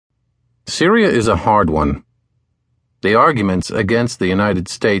Syria is a hard one. The arguments against the United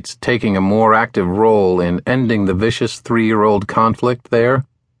States taking a more active role in ending the vicious 3-year-old conflict there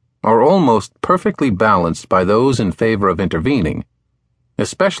are almost perfectly balanced by those in favor of intervening,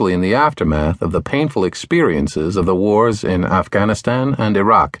 especially in the aftermath of the painful experiences of the wars in Afghanistan and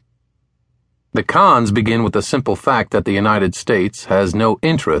Iraq. The cons begin with the simple fact that the United States has no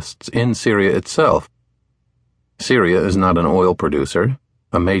interests in Syria itself. Syria is not an oil producer,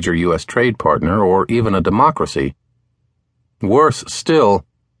 a major U.S. trade partner, or even a democracy. Worse still,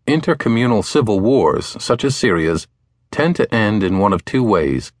 intercommunal civil wars, such as Syria's, tend to end in one of two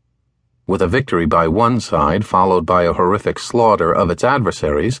ways: with a victory by one side followed by a horrific slaughter of its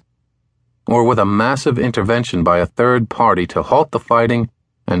adversaries, or with a massive intervention by a third party to halt the fighting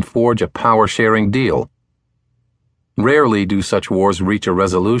and forge a power-sharing deal. Rarely do such wars reach a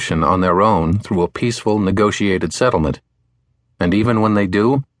resolution on their own through a peaceful, negotiated settlement, and even when they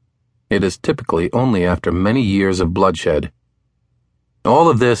do, it is typically only after many years of bloodshed. All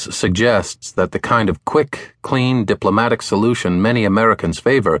of this suggests that the kind of quick, clean, diplomatic solution many Americans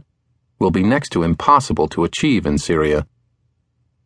favor will be next to impossible to achieve in Syria.